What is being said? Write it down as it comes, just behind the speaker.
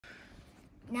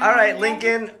All right,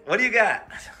 Lincoln, what do you got?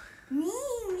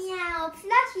 MeeMeows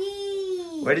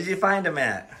plushie. Where did you find him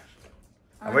at?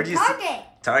 Where did you Target.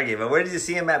 Target, but where did you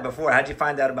see him at before? How'd you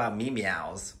find out about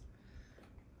MeeMeows?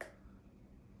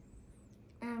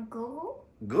 Google.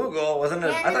 Google? Wasn't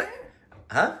it? I thought,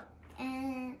 huh?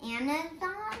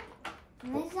 Amazon.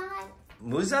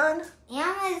 Muzan?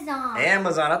 Amazon.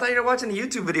 Amazon. I thought you were watching a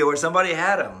YouTube video where somebody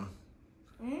had them.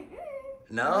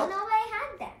 No? Nobody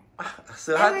had them.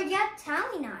 So They were just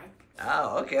telling us.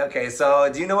 Oh, okay.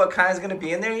 So, do you know what kind's gonna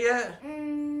be in there yet?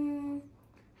 I'm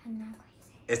not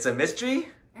crazy. It's a mystery?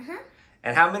 Uh-huh.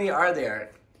 And how many are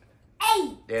there?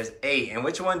 8. There's 8. And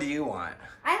which one do you want?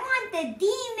 I want the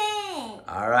demon.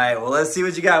 All right, well, let's see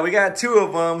what you got. We got 2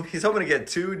 of them. He's hoping to get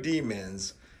 2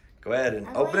 demons. Go ahead and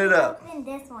open it up. Open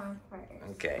this one first.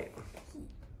 Okay.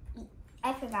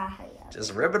 I forgot how you open.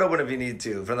 Just rip it open if you need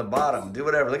to. From the bottom. Do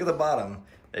whatever. Look at the bottom.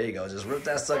 There you go. Just rip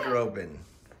that sucker open.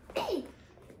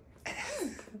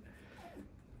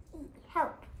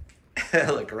 Help.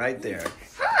 Look, right there.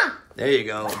 There you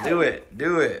go. Do it.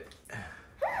 Do it.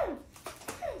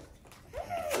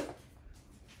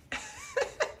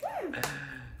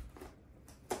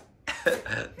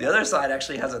 The other side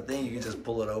actually has a thing. You can just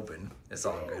pull it open. It's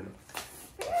all good.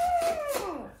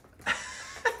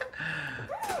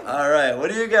 All right. What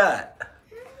do you got?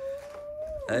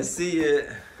 I see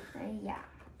it. Yeah.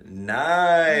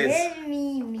 Nice. It's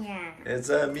MeeMeows. It's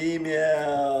a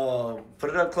MeeMeow.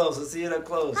 Put it up close. Let's see it up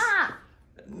close.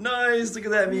 Nice. Look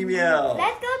at that MeeMeow.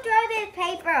 Let's go throw this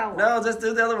paper away. No, just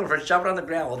do the other one first. Chop it on the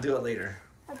ground. We'll do it later.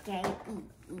 Okay.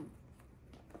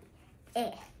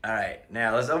 All right.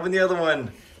 Now let's open the other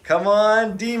one. Come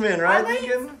on, demon, right,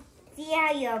 Lincoln? See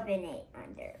how you open it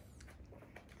under.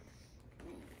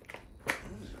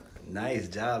 Nice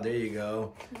job. There you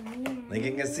go.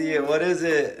 Lincoln can see it. What is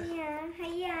it?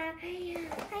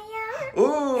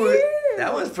 Ooh,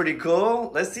 that one's pretty cool.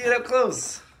 Let's see it up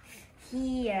close.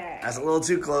 Here. That's a little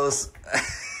too close.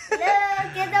 Look,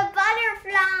 it's a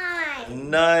butterfly.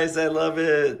 Nice. I love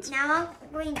it. Now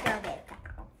I'm going to throw this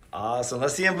out. Awesome.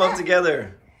 Let's see them both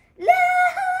together. Look.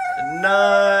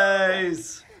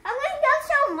 Nice. I'm going to go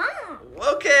show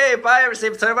Mom. Okay. Bye. Say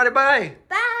to everybody bye.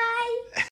 Bye.